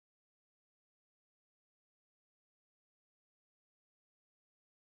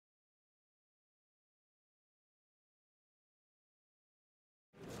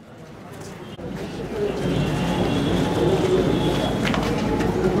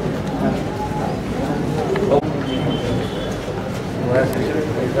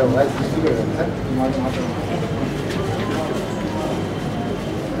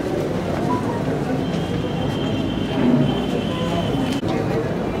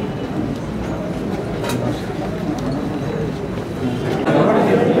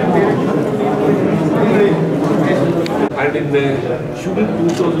in June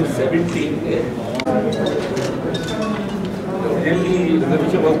 2017, really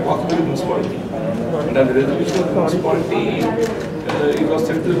reservation was possible in municipality. And the resolution of municipality, it was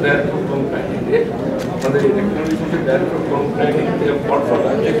sent to the director of town planning. On the recommendation of the director of town planning, they have called for the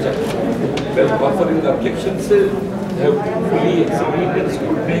objection. Well, offering the objections, they have fully examined and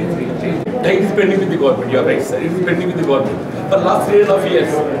scrutinized. It is pending with the government. You are right, sir. It is pending with the government. For last 3.5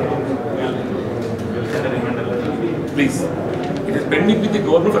 years. Please. It is pending with the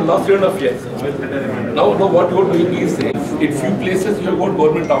government for last 3.5 years. Now what you are doing is, in few places you have got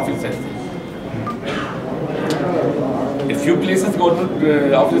government offices. In few places government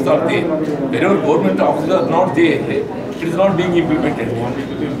offices are there. Wherever government offices are not there, it is not being implemented.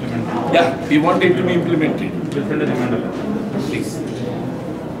 Yeah, we want it to be implemented. Please.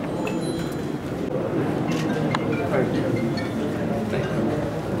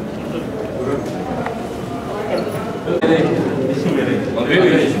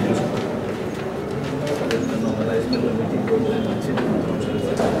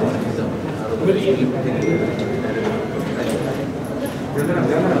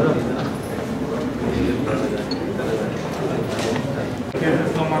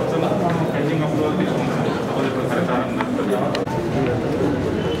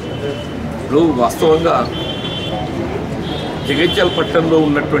 వాస్తవంగా జగత్యాల పట్టణంలో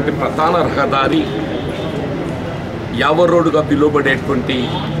ఉన్నటువంటి ప్రధాన రహదారి Yawar రోడ్డుగా పిలువబడేటువంటి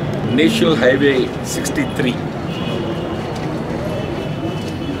national highway 63,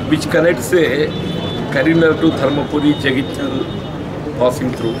 which connects Karimnagar to Dharmapuri, Jagtial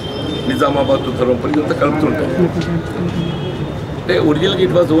passing through Nizamabad to Dharmapuri, ఇదంతా కలుపుతుంటాం. అంటే ఒరిజినల్గా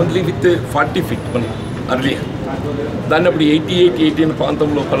it was only with 40 feet మన earlier. దాన్ని అప్పుడు 88 ప్రాంతం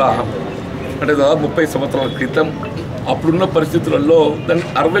లోపల, అంటే దాదాపు 30 సంవత్సరాల క్రితం అప్పుడున్న పరిస్థితులలో దాన్ని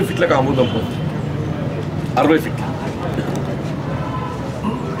 60 feetలకు ఆమోదం పోతుంది. 60 feet.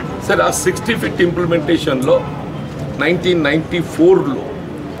 సరే, ఆ 60 feet ఇంప్లిమెంటేషన్లో 1994లో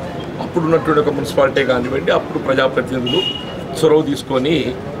అప్పుడున్నటువంటి ఒక మున్సిపాలిటీ కానివ్వండి, అప్పుడు ప్రజాప్రతినిధులు చొరవ తీసుకొని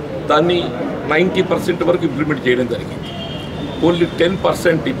దాన్ని 90% వరకు ఇంప్లిమెంట్ చేయడం జరిగింది. ఓన్లీ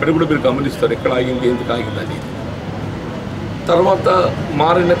 10% ఇప్పటికి కూడా మీరు గమనిస్తారు ఎక్కడ ఆగింది, ఎందుకు ఆగింది అనేది. తర్వాత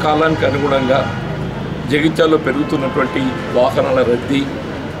మారిన కాలానికి అనుగుణంగా జగిత్యాలలో పెరుగుతున్నటువంటి వాహనాల రద్దీ,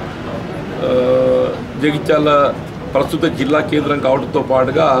 జగిత్యాల ప్రస్తుత జిల్లా కేంద్రం కావడంతో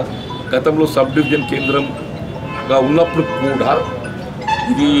పాటుగా గతంలో సబ్ డివిజన్ కేంద్రంగా ఉన్నప్పుడు కూడా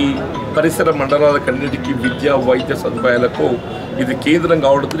ఇది పరిసర మండలాలకన్నిటికీ విద్య, వైద్య సదుపాయాలకు ఇది కేంద్రం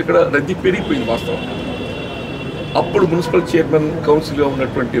కావడంతో ఇక్కడ రద్దీ పెరిగిపోయింది వాస్తవం. అప్పుడు మున్సిపల్ చైర్మన్ కౌన్సిల్గా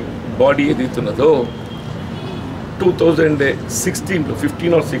ఉన్నటువంటి body ఏదైతున్నదో 2016లో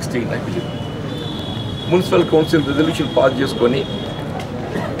 15 or 16 I believe municipal council resolution pass చేసుకొని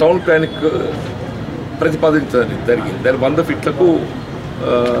టౌన్ ప్లాన్కి ప్రతిపాదించడం జరిగింది. దాన్ని 100 feetలకు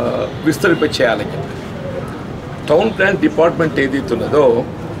విస్తరింప చేయాలని చెప్పి టౌన్ ప్లాన్ డిపార్ట్మెంట్ ఏదైతున్నదో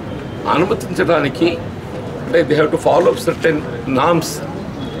అనుమతించడానికి, అంటే they have to follow up certain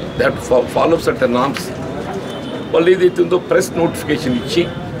norms, వాళ్ళు ఏదైతుందో ప్రెస్ నోటిఫికేషన్ ఇచ్చి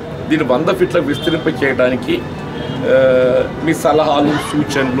దీన్ని 100 feetలకు విస్తరింప చేయడానికి మీ సలహాలు,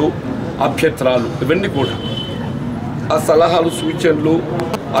 సూచనలు, అభ్యంతరాలు ఇవన్నీ కూడా, ఆ సలహాలు, సూచనలు,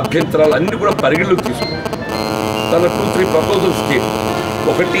 అభ్యంతరాలు అన్నీ కూడా పరిగణలోకి తీసుకుని తన 2-3 ప్రపోజల్స్ చేయాలి.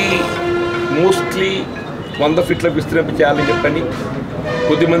 ఒకటి, మోస్ట్లీ 100 feetలకు విస్తరింప చేయాలని చెప్పని,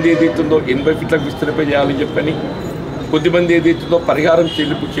 కొద్దిమంది ఏదైతుందో 80 feetలకు విస్తరింప చేయాలని చెప్పని, కొద్దిమంది ఏదైతుందో పరిహారం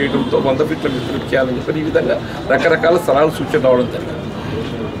చెల్లింపు చేయడంతో 100 feetలకు విస్తరింప చేయాలని చెప్పని, ఈ విధంగా రకరకాల సలహాలు, సూచనలు రావడం జరిగింది.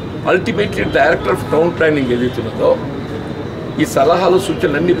 Ultimately director of town planning ఏదైతున్నదో ఈ సలహాలు,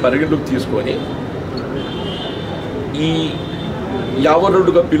 సూచనలన్నీ పరిగణలోకి తీసుకొని ఈ యావర్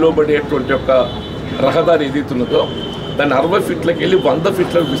రోడ్డుగా పిలువబడేటువంటి ఒక రహదారి ఏదైతున్నదో దాన్ని 60 feetలకు వెళ్ళి 100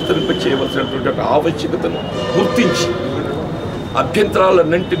 feetలకు విస్తరింప చేయవలసినటువంటి ఒక ఆవశ్యకతను గుర్తించి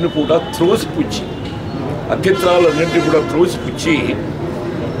అభ్యంతరాలన్నింటినీ కూడా త్రోసిపుచ్చి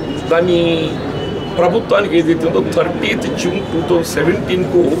దాన్ని ప్రభుత్వానికి ఏదైతుందో 30th June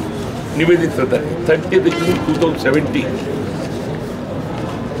 2017కు నివేదించారు. 30th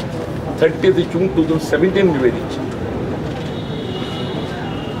June 2017 నివేదించి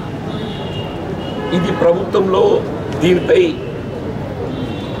ఇది ప్రభుత్వంలో దీనిపై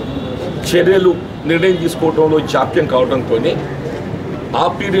చర్యలు నిర్ణయం తీసుకోవడంలో జాప్యం కావడంతో ఆ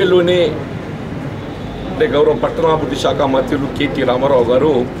పీరియడ్లోనే అంటే గౌరవ పట్టణాభివృద్ధి శాఖ మంత్రులు కేటీ రామారావు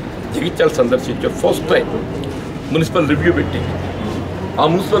గారు జగిత్యాల సందర్శించారు. ఫస్ట్ టైం మున్సిపల్ రివ్యూ పెట్టి ఆ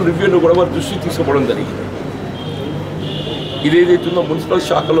మున్సిపల్ రివ్యూను కూడా వారి దృష్టికి తీసుకోవడం జరిగింది. ఇదేదైతుందో మున్సిపల్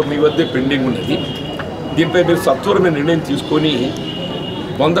శాఖలో మీ వద్దే పెండింగ్ ఉన్నది, దీనిపై మీరు సత్వరమైన నిర్ణయం తీసుకొని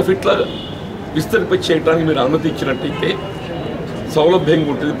 100 feetల విస్తరింప చేయడానికి మీరు అనుమతించినట్టయితే సౌలభ్యంగా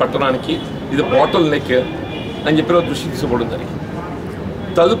ఉంటుంది పట్టణానికి. ఇది బాటల్ నెక్ అని చెప్పి దృష్టి తీసుకోవడం జరిగింది.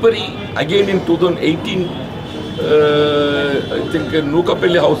 తదుపరి again in 2018 I think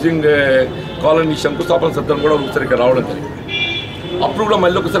Nukapalli housing colony శంకుస్థాపన సత్రం కూడా ఒకసారి ఇక్కడ రావడం జరిగింది. అప్పుడు కూడా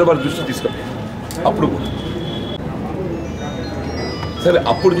మళ్ళీ ఒకసారి వారి దృష్టి తీసుకెళ్ళారు. అప్పుడు కూడా సరే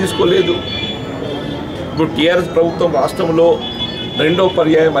అప్పుడు తీసుకోలేదు. ఇప్పుడు టీఆర్ఎస్ ప్రభుత్వం రాష్ట్రంలో రెండో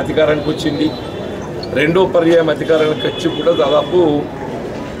పర్యాయం అధికారానికి వచ్చింది. రెండో పర్యాయం అధికారానికి వచ్చి కూడా దాదాపు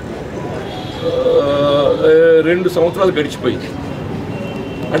 2 సంవత్సరాలు గడిచిపోయింది.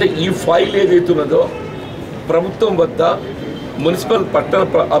 అంటే ఈ ఫైల్ ఏదైతున్నదో ప్రభుత్వం వద్ద మున్సిపల్ పట్టణ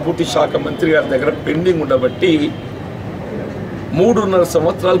అభివృద్ధి శాఖ మంత్రి గారి దగ్గర పెండింగ్ ఉండబట్టి 3.5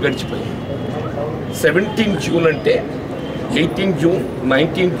 సంవత్సరాలు గడిచిపోయింది. 17 జూన్ అంటే 18 జూన్,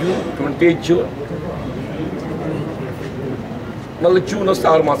 19 జూన్, 20 జూన్, మళ్ళీ జూన్ వస్తే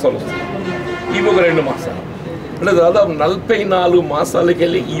 6 మాసాలు వస్తాయి. ఇవి ఒక 2 మాసాలు అంటే దాదాపు 44 మాసాలకి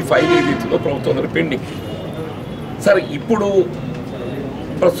వెళ్ళి ఈ ఫైల్ ఏదైతుందో ప్రభుత్వం దగ్గర పెండింగ్. సరే ఇప్పుడు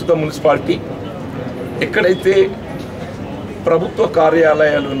ప్రస్తుత మున్సిపాలిటీ ఎక్కడైతే ప్రభుత్వ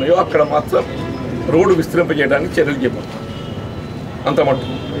కార్యాలయాలు ఉన్నాయో అక్కడ మాత్రం రోడ్డు విస్తరింపజేయడానికి చర్యలు చేపడతాం అంత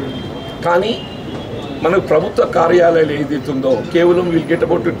మటుకు. కానీ మనకు ప్రభుత్వ కార్యాలయాలు ఏదైతుందో కేవలం వీల్ గెట్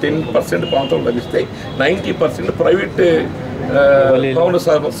అబౌట్ 10% ప్రాంతం లభిస్తాయి. 90% ప్రైవేట్ భవన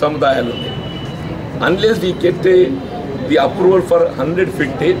సముదాయాలు ఉన్నాయి. Unless we get the approval for 100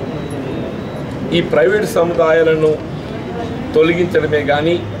 feet ఈ ప్రైవేట్ సముదాయాలను తొలగించడమే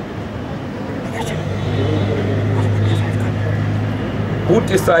కానీ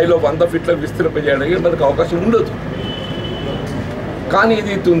పూర్తి స్థాయిలో 100 feet విస్తరింపజేయడానికి మనకు అవకాశం ఉండదు. కానీ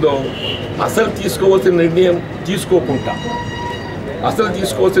ఏదైతుందో అసలు తీసుకోవాల్సిన నిర్ణయం తీసుకోకుండా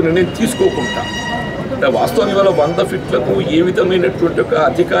అంటే వాస్తవం ఇవాళ 100 feet ఏ విధమైనటువంటి ఒక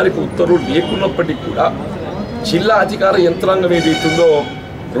అధికారిక ఉత్తర్వులు లేకున్నప్పటికీ కూడా జిల్లా అధికార యంత్రాంగం ఏదైతుందో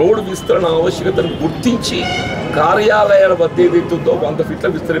రోడ్డు విస్తరణ ఆవశ్యకతను గుర్తించి కార్యాలయాల వద్ద ఏదైతుందో 100 feet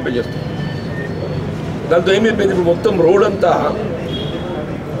విస్తరింపజేస్తుంది. దాంతో ఏమైపోయింది, ఇప్పుడు మొత్తం రోడ్ అంతా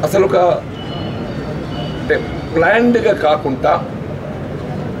అసలు ఒక అంటే ప్లాన్డ్గా కాకుండా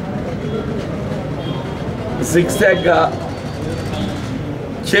జిగ్జాగ్గా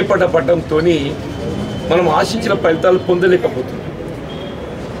చేపట్టడంతో మనం ఆశించిన ఫలితాలు పొందలేకపోతున్నాం.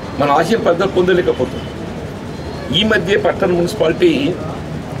 ఈ మధ్య పట్టణ మున్సిపాలిటీ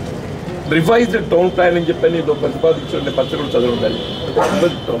రివైజ్డ్ టౌన్ ప్లాన్ అని చెప్పని ప్రతిపాదించిన పత్రికలు చదవడం.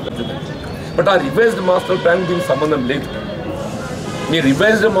 బట్ ఆ రివైజ్డ్ మాస్టర్ ప్లాన్ దీనికి సంబంధం లేదు. మీ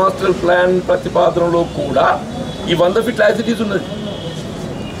రివైజ్డ్ మాస్టర్ ప్లాన్ ప్రతిపాదనలో కూడా ఈ 100 feet యాజ్ ఇట్ ఈజ్ ఉన్నది.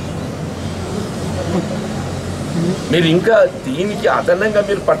 మీరు ఇంకా దీనికి అదనంగా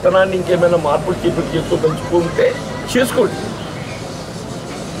మీరు పట్టణాన్ని ఇంకేమైనా మార్పులు చేసుకోదలుచుకుంటే చేసుకోండి.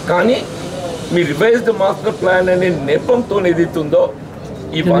 కానీ మీ రివైజ్డ్ మాస్టర్ ప్లాన్ అనే నెపంతో ఏదైతుందో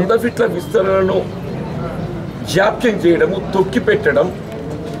ఈ 100 feet విస్తరణను జాప్యం చేయడము, తొక్కి పెట్టడం,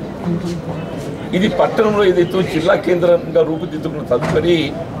 ఇది పట్టణంలో ఏదైతే జిల్లా కేంద్రంగా రూపుదిద్దుకున్న తదుపరి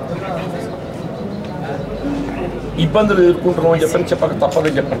ఇబ్బందులు ఎదుర్కొంటున్నాం అని చెప్పక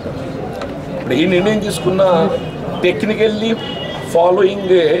తప్పదని చెప్పంటారు. ఇప్పుడు ఈ నిర్ణయం తీసుకున్న టెక్నికల్లీ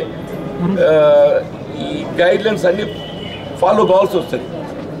ఫాలోయింగ్ ఈ గైడ్లైన్స్ అన్నీ ఫాలో కావాల్సి వస్తుంది.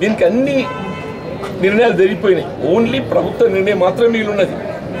 దీనికి అన్ని నిర్ణయాలు జరిగిపోయినాయి. ఓన్లీ ప్రభుత్వ నిర్ణయం మాత్రమే మిగిలిన్నది.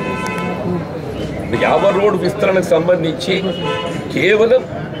 50 రోడ్డు విస్తరణకు సంబంధించి కేవలం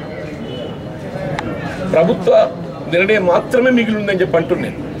ప్రభుత్వ నిర్ణయం మాత్రమే మిగిలి ఉందని చెప్పి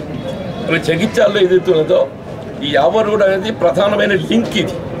అంటున్నాను. ఇప్పుడు జగిత్యాల్లో ఏదైతే ఉన్నదో ఈ 50 రోడ్ అనేది ప్రధానమైన లింక్.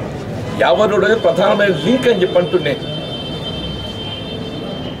 ఇది 50 రోడ్ అనేది ప్రధానమైన లింక్ అని చెప్పి అంటున్నాను.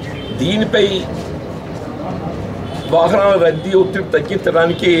 దీనిపై వాహనాల రద్దీ ఒత్తిడి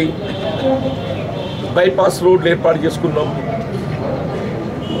తగ్గించడానికి బైపాస్ రోడ్లు ఏర్పాటు చేసుకున్నాం.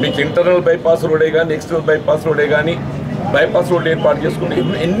 మీకు ఇంటర్నల్ బైపాస్ రోడే కానీ ఎక్స్టర్నల్ బైపాస్ రోడే కానీ బైపాస్ రోడ్లు ఏర్పాటు చేసుకున్నాం.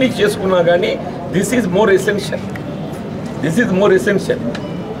 ఎన్ని చేసుకున్నా కానీ దిస్ ఈజ్ మోర్ ఎసెన్షియల్.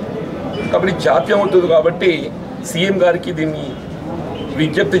 కాబట్టి జాప్యం అవుతుంది. కాబట్టి సీఎం గారికి దీన్ని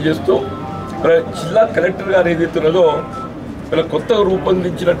విజ్ఞప్తి చేస్తూ జిల్లా కలెక్టర్ గారు ఏదైతున్నదో ఇలా కొత్తగా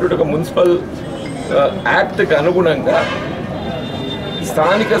రూపొందించినటువంటి ఒక మున్సిపల్ యాక్ట్కి అనుగుణంగా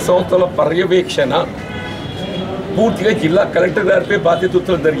స్థానిక సంస్థల పర్యవేక్షణ పూర్తిగా జిల్లా కలెక్టర్ గారిపై బాధ్యత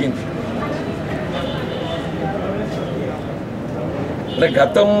ఉత్తరం జరిగింది.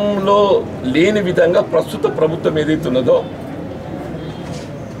 గతంలో లేని విధంగా ప్రస్తుత ప్రభుత్వం ఏదైతున్నదో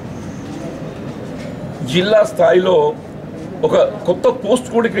జిల్లా స్థాయిలో ఒక కొత్త పోస్ట్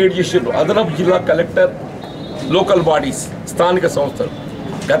కూడా క్రియేట్ చేసారు. అదనపు జిల్లా కలెక్టర్, లోకల్ బాడీస్, స్థానిక సంస్థలు.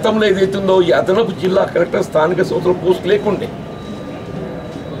 గతంలో ఏదైతుందో ఈ అదనపు జిల్లా కలెక్టర్ స్థానిక సంస్థల పోస్ట్ లేకుండే.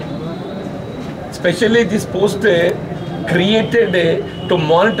 Especially this post created to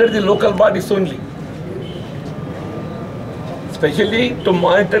monitor the local bodies only. Especially to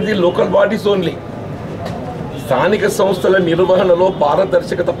monitor the local bodies only. స్థానిక సంస్థల నిర్వహణలో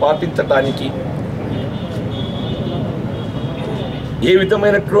పారదర్శకత పాటించడానికి ఏ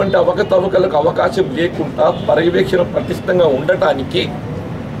విధమైనటువంటి అవకతవకలకు అవకాశం లేకుండా పర్యవేక్షణ పటిష్టంగా ఉండటానికి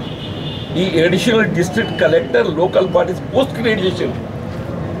ఈ additional district collector local bodies post create చేసింది.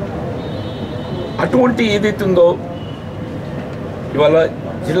 అటువంటి ఏదైతుందో ఇవాళ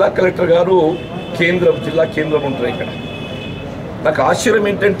జిల్లా కలెక్టర్ గారు జిల్లా కేంద్రం ఉంటారు ఇక్కడ. నాకు ఆశ్చర్యం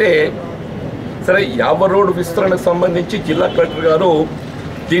ఏంటంటే సరే యావ రోడ్డు విస్తరణకు సంబంధించి జిల్లా కలెక్టర్ గారు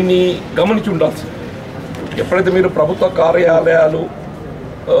దీన్ని గమనించి ఉండాల్సి. ఎప్పుడైతే మీరు ప్రభుత్వ కార్యాలయాలు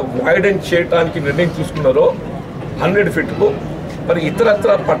వైడెన్ చేయడానికి నిర్ణయం తీసుకున్నారో 100 ఫీట్కు మరి ఇతరత్ర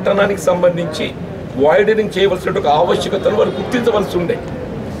పట్టణానికి సంబంధించి వైడనింగ్ చేయవలసిన ఒక ఆవశ్యకతను వారు గుర్తించవలసి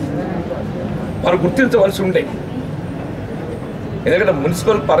ఉండే. ఎందుకంటే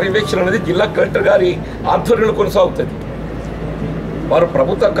మున్సిపల్ పర్యవేక్షణ అనేది జిల్లా కలెక్టర్ గారి ఆధ్వర్యంలో కొనసాగుతుంది. వారు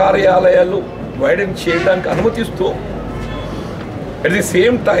ప్రభుత్వ కార్యాలయాలు వైడెన్ చేయడానికి అనుమతిస్తూ అట్ ది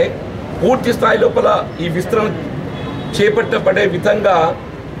సేమ్ టైం పూర్తి స్థాయి లోపల ఈ విస్తరణ చేపట్టబడే విధంగా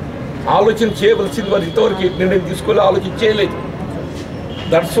ఆలోచన చేయవలసింది వారు ఇంతవరకు నిర్ణయం తీసుకోవాలి, ఆలోచన చేయలేదు.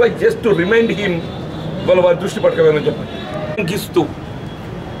 That's why just to remind him వారి దృష్టి పట్టుకోవాలని చెప్పండి. ఇస్తూ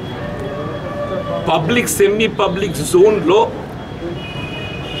పబ్లిక్ సెమీ పబ్లిక్ జోన్లో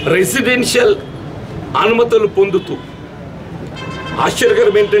రెసిడెన్షియల్ అనుమతులు పొందుతూ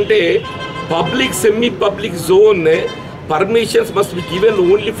ఆశ్చర్యకరం ఏంటంటే public semi public zone permissions must be given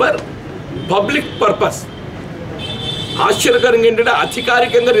only for public purpose. ఆశ్చర్యకరంగా ఏంటంటే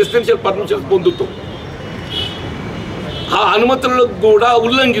అధికారికంగా రెసిడెన్షియల్ పర్మిషన్స్ పొందుతూ ఆ అనుమతులను కూడా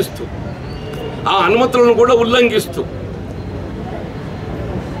ఉల్లంఘిస్తూ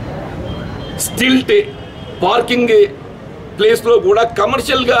స్టిల్ట్ పార్కింగ్ ప్లేస్లో కూడా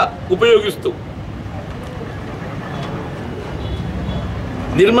కమర్షియల్గా ఉపయోగిస్తూ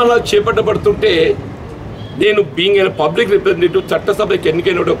నిర్మాణాలు చేపట్టబడుతుంటే నేను బీయింగ్ ఏ పబ్లిక్ రిప్రజెంటేటివ్ చట్టసభకి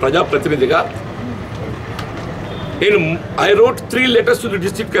ఎన్నికైన ప్రజాప్రతినిధిగా నేను I wrote 3 letters to the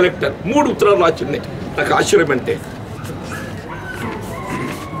district collector. 3 ఉత్తరాలు రాసిన్నాయి. నాకు ఆశ్చర్యం అంటే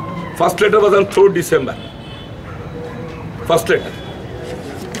first letter was on 3rd December. First letter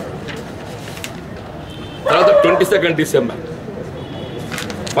తర్వాత 22nd December.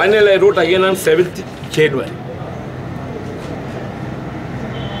 Final I wrote again on 7th January.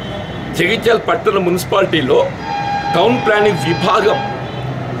 Jagtial పట్టణ మున్సిపాలిటీలో టౌన్ ప్లానింగ్ విభాగం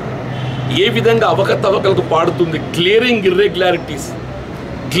ఏ విధంగా అవకతవకలకు పాడుతుంది. క్లియరింగ్ ఇర్రెగ్యులారిటీస్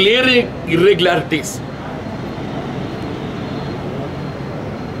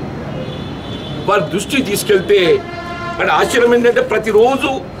వారి దృష్టికి తీసుకెళ్తే అంటే ఆశ్చర్యం ఏంటంటే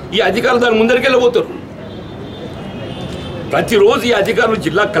ప్రతిరోజు ఈ అధికారులు దాని ముందరికి వెళ్ళబోతారు. ప్రతిరోజు ఈ అధికారులు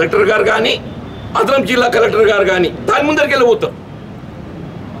జిల్లా కలెక్టర్ గారు కానీ అదనం జిల్లా కలెక్టర్ గారు కానీ దాని ముందరికి వెళ్ళబోతారు.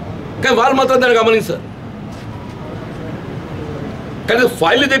 కానీ వాళ్ళు మాత్రం దాన్ని గమనిస్తారు. కానీ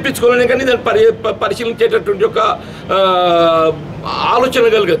ఫైల్ తెప్పించుకోవాలని కానీ దాన్ని పరిశీలించేటటువంటి ఒక ఆలోచన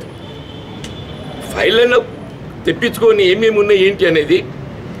కలగదు. ఫైళ్ళలో తెప్పించుకొని ఏమేమి ఉన్నాయి ఏంటి అనేది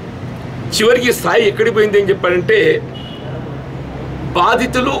చివరికి స్థాయి ఎక్కడికి పోయింది అని చెప్పారంటే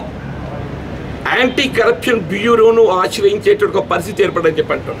బాధితులు యాంటీ కరప్షన్ బ్యూరోను ఆశ్రయించేటువంటి ఒక పరిస్థితి ఏర్పడని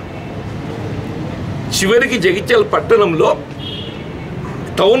చెప్పంటారు. చివరికి జగిత్యాల పట్టణంలో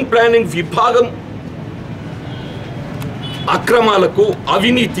టౌన్ ప్లానింగ్ విభాగం అక్రమాలకు,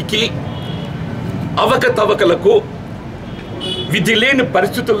 అవినీతికి, అవకతవకలకు విధి లేని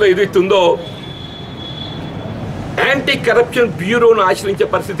పరిస్థితుల్లో ఏదైతుందో యాంటీ కరప్షన్ బ్యూరోను ఆశ్రయించే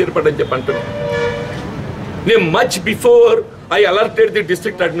పరిస్థితి ఏర్పడని చెప్పంటున్నాను. నేను much before I alerted the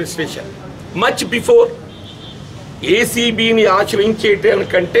district administration, much before ఏసీబీని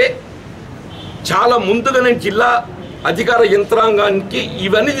ఆశ్రయించేటకంటే చాలా ముందుగా నేను జిల్లా అధికార యంత్రాంగానికి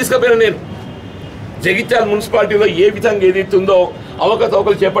ఇవన్నీ తీసుకుపోయినా. నేను జగిత్యాల మున్సిపాలిటీలో ఏ విధంగా ఏదైతుందో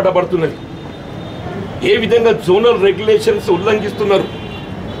అవకతవకలు చేపట్టబడుతున్నది, ఏ విధంగా జోనల్ రెగ్యులేషన్స్ ఉల్లంఘిస్తున్నారు,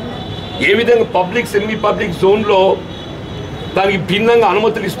 ఏ విధంగా పబ్లిక్ సెమీ పబ్లిక్ జోన్లో దానికి భిన్నంగా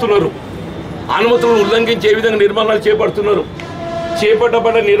అనుమతులు ఇస్తున్నారు, అనుమతులను ఉల్లంఘించి ఏ విధంగా నిర్మాణాలు చేపడుతున్నారు,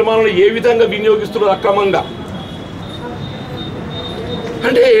 చేపట్టబడ్డ నిర్మాణాలు ఏ విధంగా వినియోగిస్తున్నారు అక్రమంగా.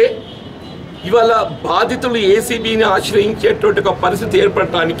 అంటే ఇవాళ బాధితులు ఏసీబీని ఆశ్రయించేటువంటి ఒక పరిస్థితి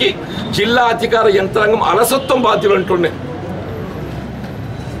ఏర్పడటానికి జిల్లా అధికార యంత్రాంగం అలసత్వం బాధ్యులు అంటున్నాయి.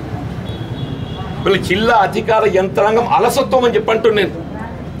 వీళ్ళు జిల్లా అధికార యంత్రాంగం అలసత్వం అని చెప్పంటున్నాను.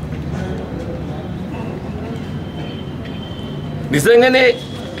 నిజంగానే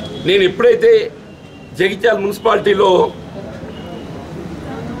నేను ఎప్పుడైతే జగిత్యాల మున్సిపాలిటీలో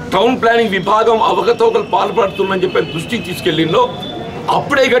టౌన్ ప్లానింగ్ విభాగం అవకతవకలు పాల్పడుతుందని చెప్పి దృష్టికి తీసుకెళ్ళిందో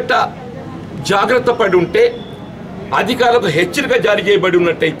అప్పుడే గట్ట జాగ్రత్త పడి ఉంటే, అధికారులకు హెచ్చరిక జారీ చేయబడి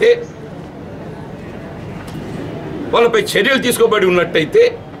ఉన్నట్టయితే, వాళ్ళపై చర్యలు తీసుకోబడి ఉన్నట్టయితే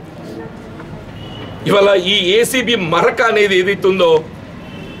ఇవాళ ఈ ఏసీబీ మరక అనేది ఏదైతుందో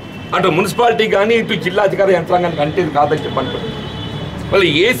అటు మున్సిపాలిటీ కానీ ఇటు జిల్లా అధికార యంత్రాంగానికి అంటే కాదని చెప్పండి. వాళ్ళ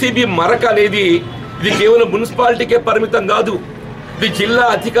ఏసీబీ మరక అనేది ఇది కేవలం మున్సిపాలిటీకే పరిమితం కాదు, ఇది జిల్లా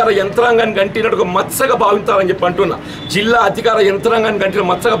అధికార యంత్రాంగానికి అంటినట్టు ఒక మత్సగా భావించాలని చెప్పి అంటున్నా. జిల్లా అధికార యంత్రాంగానికి అంటిన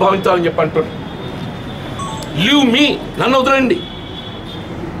మత్సగా భావించాలని చెప్పి అంటున్నా. లీవ్ మీ, నన్ను వదలండి.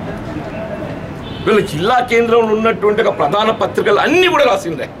 వీళ్ళ జిల్లా కేంద్రంలో ఉన్నటువంటి ఒక ప్రధాన పత్రికలు అన్నీ కూడా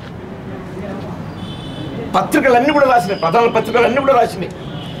రాసిందే, పత్రికలన్నీ కూడా రాసినాయి, ప్రధాన పత్రికలన్నీ కూడా రాసినాయి.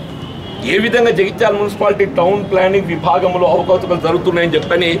 ఏ విధంగా జగిత్యాల మున్సిపాలిటీ టౌన్ ప్లానింగ్ విభాగంలో అవకతవకలు జరుగుతున్నాయని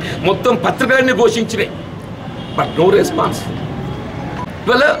చెప్పని మొత్తం పత్రికలన్నీ ఘోషించినాయి. But no response.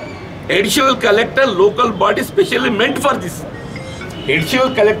 ఇవాళ additional collector local body specially meant for this.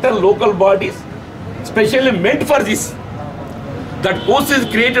 Additional collector local bodies specially meant for this. That post is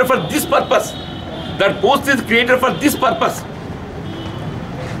created for this purpose. That post is created for this purpose.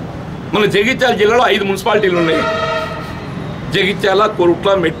 మన జగిత్యాల జిల్లాలో 5 మున్సిపాలిటీలు ఉన్నాయి. జగిత్యాల, కొరుట్ల,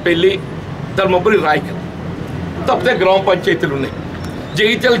 మెట్పల్లి, ధర్మపురి, రాయకల్, తప్పితే గ్రామ పంచాయతీలు ఉన్నాయి.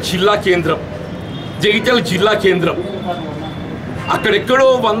 జగిత్యాల జిల్లా కేంద్రం, జగిత్యాల జిల్లా కేంద్రం అక్కడెక్కడో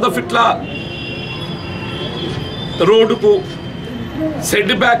 100 ఫీట్ల రోడ్డుకు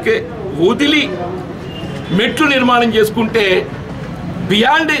సెడ్ బ్యాక్ వదిలి మెట్లు నిర్మాణం చేసుకుంటే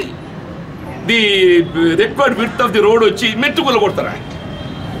beyond the required width of the road వచ్చి మెట్లు కొలగొడతారా?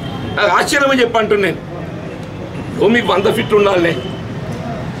 ఆశ్చర్యమని చెప్పి అంటున్నాను. మీకు 100 ఫీట్లు ఉండాలి,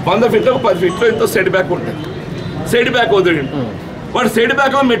 100 ఫీట్లో 10 ఫీట్లో ఎంతో సెడ్ బ్యాక్ ఉంటుంది. సెడ్ బ్యాక్ వదిలి వాడు సెడ్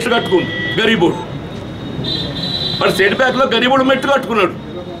బ్యాక్లో మెట్లు కట్టుకుండు గరీబోడు, వాడు సెడ్ బ్యాక్లో గరీబోడు మెట్లు కట్టుకున్నాడు.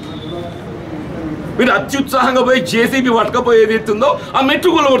 మీరు అత్యుత్సాహంగా పోయి జేసీబీ పట్టకపోయేది ఏదైతుందో ఆ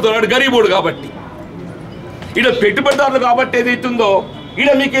మెట్లు కొలగొడతాడు వాడు గరీబోడు కాబట్టి. ఈడ పెట్టుబడిదారులు కాబట్టి ఏదైతుందో ఈడ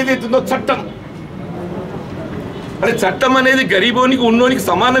మీకు ఏదైతుందో చట్టం అంటే చట్టం అనేది గరీబోనికి ఉన్నోనికి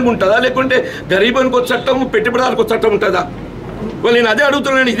సమానంగా ఉంటుందా, లేకుంటే గరీబోనికి ఒక చట్టం పెట్టుబడిదారులకు ఒక చట్టం ఉంటుందా? వాళ్ళు నేను అదే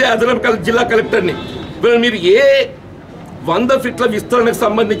అడుగుతున్నాను, ఇదే అదనపు జిల్లా కలెక్టర్ని. మీరు ఏ 100 ఫీట్ల విస్తరణకు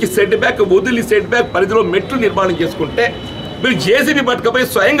సంబంధించి సెట్ బ్యాక్ వదిలి సెట్ బ్యాక్ పరిధిలో మెట్లు నిర్మాణం చేసుకుంటే మీరు జేసీబీ పట్టుకపోయి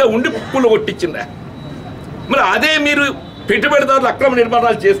స్వయంగా ఉండి పుక్కులు కొట్టించిందా? మరి అదే మీరు పెట్టుబడిదారులు అక్రమ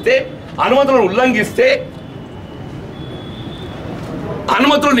నిర్మాణాలు చేస్తే, అనుమతులను ఉల్లంఘిస్తే,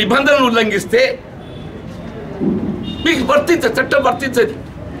 అనుమతుల నిబంధనలు ఉల్లంఘిస్తే మీకు చట్టం వర్తించదు.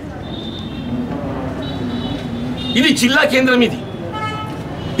 ఇది జిల్లా కేంద్రం,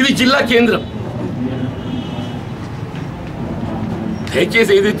 ఇది జిల్లా కేంద్రం.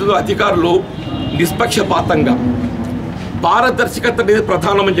 దయచేసి ఏదైతుందో అధికారులు నిష్పక్షపాతంగా పారదర్శకత అనేది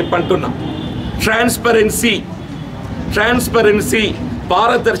ప్రధానమని చెప్పి అంటున్నా. ట్రాన్స్పరెన్సీ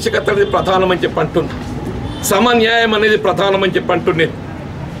పారదర్శకత అనేది ప్రధానమని చెప్పి అంటున్నా. సమన్యాయం అనేది ప్రధానమని చెప్పి అంటున్నాను.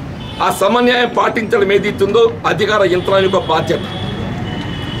 ఆ సమన్యాయం పాటించడం ఏదైతుందో అధికార యంత్రాంగం యొక్క బాధ్యత.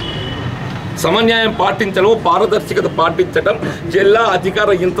 సమన్యాయం పాటించడం, పారదర్శకత పాటించడం జిల్లా అధికార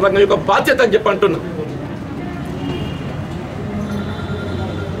యంత్రాంగం యొక్క బాధ్యత అని చెప్పి అంటున్నా.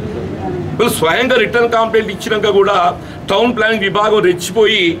 వీళ్ళు స్వయంగా రిటర్న్ కంప్లైంట్ ఇచ్చినాక కూడా టౌన్ ప్లానింగ్ విభాగం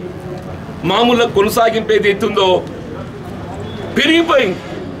రెచ్చిపోయి మామూలుగా కొనసాగింపు ఏదైతుందో పెరిగిపోయింది.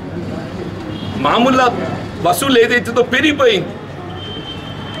 మామూలుగా వసూలు ఏదైతుందో పెరిగిపోయింది.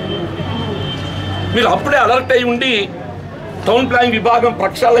 మీరు అప్పుడే అలర్ట్ అయి ఉండి టౌన్ ప్లానింగ్ విభాగం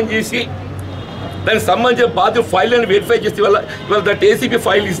ప్రక్షాళన చేసి దానికి సంబంధించిన బాధ్యత ఫైల్ అని వెరిఫై చేసి ఇవాళ that ACB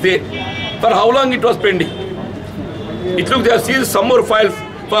file is there. For how long it was pending? It look they have seized some more files.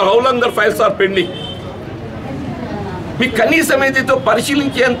 For how long there files are pending? మీకు కనీసం ఏదైతే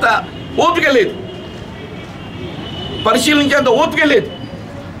పరిశీలించేంత ఓపిక లేదు, పరిశీలించేంత ఓపిక లేదు.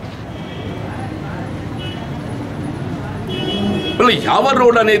 యావర్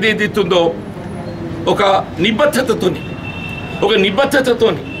రోడ్ అనేది ఏదైతుందో ఒక నిబద్ధతతోని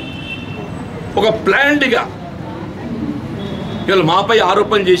ఒక ప్లాన్డ్గా ఇవాళ మాపై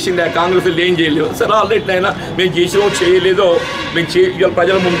ఆరోపణ చేసింది కాంగ్రెస్ ఏం చేయలేదు. సరే ఆల్రెడీ అయినా మేము చేసినో చేయలేదో మేము ఇవాళ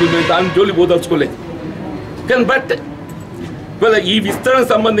ప్రజల ముందు మేము దాని జోలి పోదలుచుకోలేదు. కానీ బట్ ఇవాళ ఈ విస్తరణకు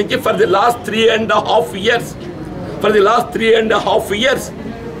సంబంధించి for the last 3.5 years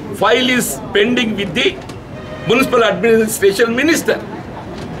file is pending with the municipal administration minister.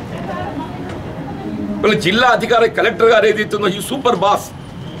 వాళ్ళ జిల్లా అధికారి కలెక్టర్ గారు ఏదైతుందో ఈ సూపర్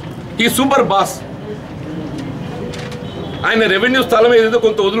బాస్ ఆయన రెవెన్యూ స్థలం ఏదైతే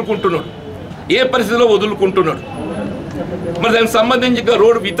కొంత వదులుకుంటున్నాడు, ఏ పరిస్థితిలో వదులుకుంటున్నాడు, మరి దానికి సంబంధించి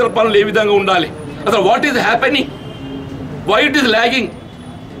రోడ్డు ఇతర పనులు ఏ విధంగా ఉండాలి, అసలు what is happening, why it is logging,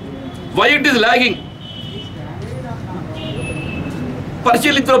 why it is logging?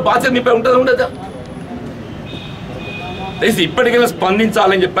 పరిశీలించడం బాధ్యత మీపై ఉంటుందా ఉండదా? దయచేసి ఇప్పటికైనా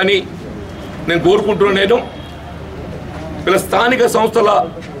స్పందించాలని చెప్పని నేను కోరుకుంటున్నాను. నేను వీళ్ళ స్థానిక సంస్థల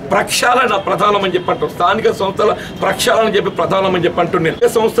ప్రక్షాళన ప్రధానమని చెప్పంటారు. స్థానిక సంస్థల ప్రక్షాళన చెప్పి ప్రధానమని చెప్పంటున్నాను.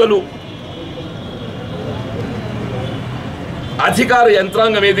 సంస్థలు అధికార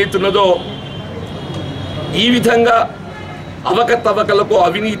యంత్రాంగం ఏదైతున్నదో ఈ విధంగా అవకతవకలకు,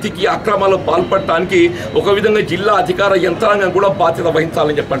 అవినీతికి, అక్రమాలకు పాల్పడటానికి ఒక విధంగా జిల్లా అధికార యంత్రాంగం కూడా బాధ్యత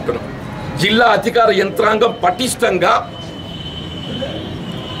వహించాలని చెప్పంటున్నాం. జిల్లా అధికార యంత్రాంగం పటిష్టంగా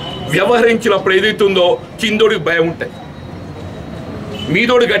వ్యవహరించినప్పుడు ఏదైతుందో కిందోడికి భయం ఉంటుంది,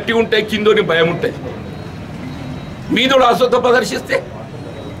 మీదోడు గట్టి ఉంటే కిందోడికి భయం ఉంటుంది. మీదోడు అశ్రద్ధ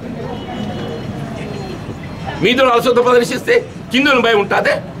ప్రదర్శిస్తే కిందోని భయం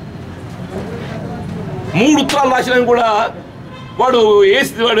ఉంటుందే. 3 ఉత్తరాలు రాసినా కూడా వాడు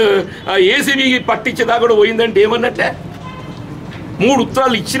ఏసీబీ పట్టించేదాకా కూడా పోయిందంటే ఏమన్నట్టే. 3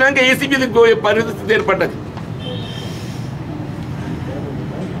 ఉత్తరాలు ఇచ్చినాక ఏసీబీ పరిస్థితి ఏర్పడ్డది.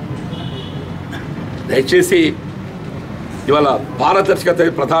 దయచేసి ఇవాళ పారదర్శకత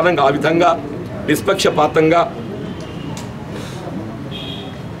ప్రధానంగా ఆ విధంగా నిష్పక్షపాతంగా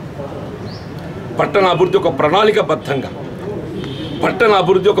పట్టణ అభివృద్ధి ఒక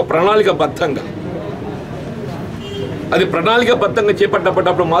ప్రణాళికబద్ధంగా అది ప్రణాళికబద్ధంగా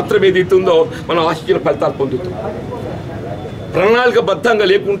చేపట్టబడ్డప్పుడు మాత్రమే ఏదైతుందో మనం ఆశించిన ఫలితాలు పొందుతాం. ప్రణాళికబద్ధంగా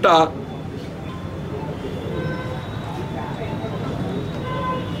లేకుండా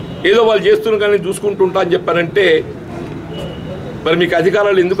ఏదో వాళ్ళు చేస్తున్న కానీ చూసుకుంటుంటా అని చెప్పారంటే మరి మీకు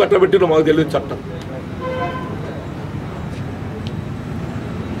అధికారాలు ఎందుకు అట్లా పెట్టినో మాకు తెలియదు.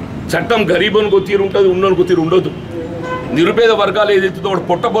 చట్టం గరీబునికి తీరు ఉంటుంది, ఉన్నోనికి తీరు ఉండదు. నిరుపేద వర్గాలు ఏదైతుందో వాడు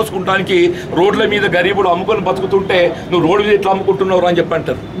పొట్టపోసుకుంటానికి రోడ్ల మీద గరీబుడు అమ్ముకొని బతుకుతుంటే నువ్వు రోడ్డు మీద ఎట్లా అమ్ముకుంటున్నావు అని చెప్పి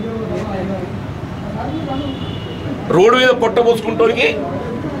అంటారు. రోడ్డు మీద పొట్టపోసుకుంటానికి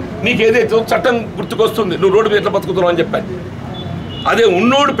నీకు ఏదైతే చట్టం గుర్తుకొస్తుంది, నువ్వు రోడ్డు మీద ఎట్లా బతుకుతున్నావు అని చెప్పాను. అదే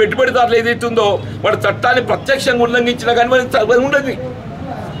ఉన్నోడు పెట్టుబడిదారులు ఏదైతుందో వాడు చట్టాన్ని ప్రత్యక్షంగా ఉల్లంఘించినా కానీ మరి ఉండదు.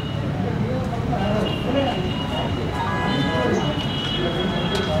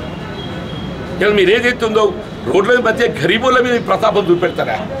 మీరు ఏదైతుందో రోడ్ల మీద బ్రతికే గరీబుల మీద ప్రతాపం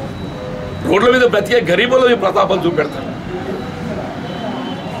చూపెడతారా? రోడ్ల మీద బ్రతికే గరీబుల మీద ప్రతాపం చూపెడతారు.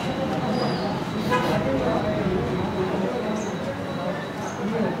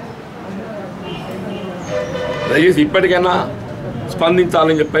 దయచేసి ఇప్పటికైనా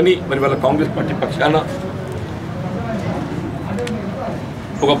స్పందించాలని చెప్పని మరి వాళ్ళ కాంగ్రెస్ పార్టీ పక్షాన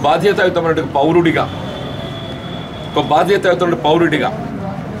ఒక బాధ్యతాయుతమైన పౌరుడిగా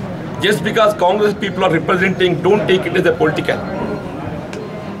just because Congress people are representing, don't take it as a political.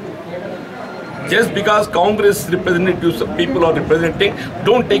 Just because Congress representatives people are representing,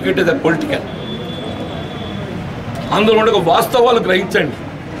 don't take it as a political. అందులో వాస్తవాలు గ్రహించండి,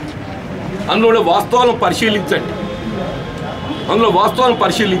 అందులో వాస్తవాలను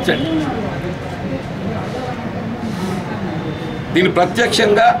పరిశీలించండి. దీన్ని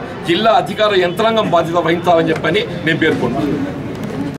ప్రత్యక్షంగా జిల్లా అధికార యంత్రాంగం బాధ్యత వహించాలని చెప్పని నేను పేర్కొంటున్నాను.